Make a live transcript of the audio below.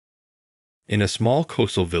In a small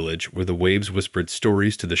coastal village where the waves whispered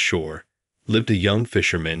stories to the shore, lived a young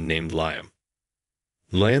fisherman named Liam.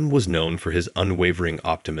 Liam was known for his unwavering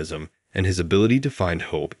optimism and his ability to find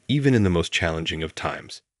hope even in the most challenging of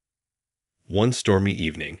times. One stormy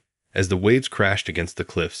evening, as the waves crashed against the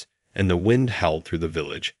cliffs and the wind howled through the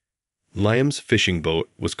village, Liam's fishing boat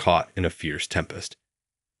was caught in a fierce tempest.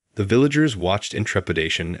 The villagers watched in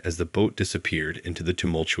trepidation as the boat disappeared into the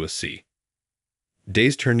tumultuous sea.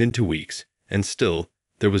 Days turned into weeks, and still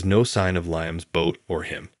there was no sign of Liam's boat or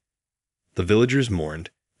him. The villagers mourned,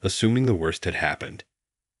 assuming the worst had happened.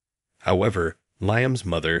 However, Liam's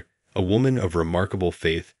mother, a woman of remarkable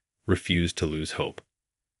faith, refused to lose hope.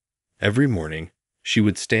 Every morning, she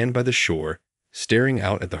would stand by the shore, staring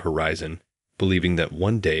out at the horizon, believing that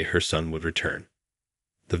one day her son would return.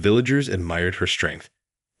 The villagers admired her strength,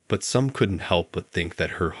 but some couldn't help but think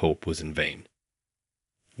that her hope was in vain.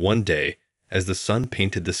 One day, as the sun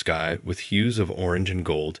painted the sky with hues of orange and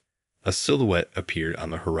gold, a silhouette appeared on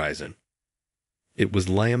the horizon. It was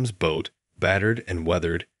Liam's boat, battered and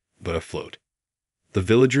weathered, but afloat. The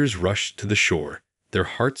villagers rushed to the shore, their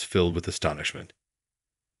hearts filled with astonishment.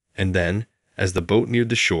 And then, as the boat neared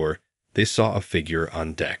the shore, they saw a figure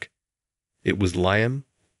on deck. It was Liam,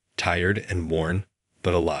 tired and worn,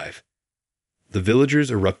 but alive. The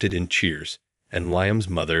villagers erupted in cheers, and Liam's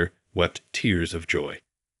mother wept tears of joy.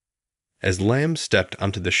 As Liam stepped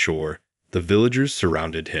onto the shore, the villagers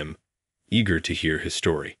surrounded him, eager to hear his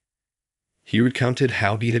story. He recounted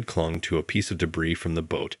how he had clung to a piece of debris from the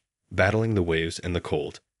boat, battling the waves and the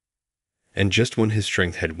cold. And just when his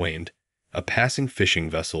strength had waned, a passing fishing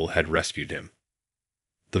vessel had rescued him.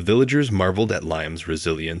 The villagers marveled at Liam's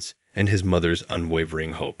resilience and his mother's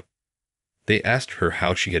unwavering hope. They asked her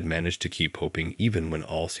how she had managed to keep hoping even when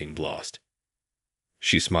all seemed lost.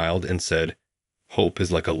 She smiled and said, "Hope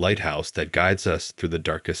is like a lighthouse that guides us through the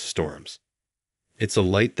darkest storms. It's a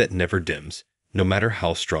light that never dims, no matter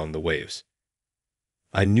how strong the waves.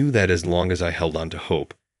 I knew that as long as I held on to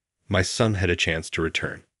hope, my son had a chance to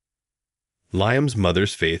return." Liam's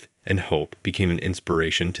mother's faith and hope became an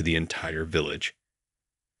inspiration to the entire village.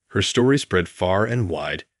 Her story spread far and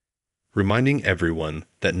wide, reminding everyone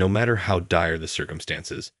that no matter how dire the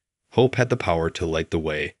circumstances, hope had the power to light the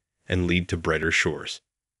way and lead to brighter shores.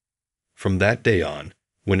 From that day on,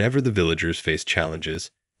 whenever the villagers faced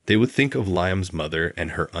challenges, they would think of Liam's mother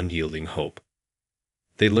and her unyielding hope.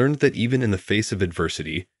 They learned that even in the face of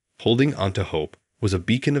adversity, holding on to hope was a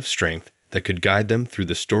beacon of strength that could guide them through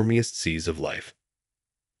the stormiest seas of life.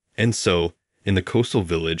 And so, in the coastal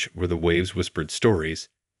village where the waves whispered stories,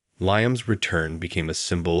 Liam's return became a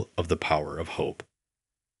symbol of the power of hope.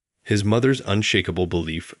 His mother's unshakable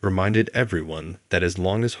belief reminded everyone that as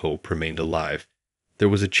long as hope remained alive, there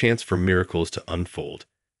was a chance for miracles to unfold,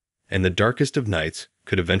 and the darkest of nights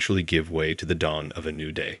could eventually give way to the dawn of a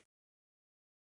new day.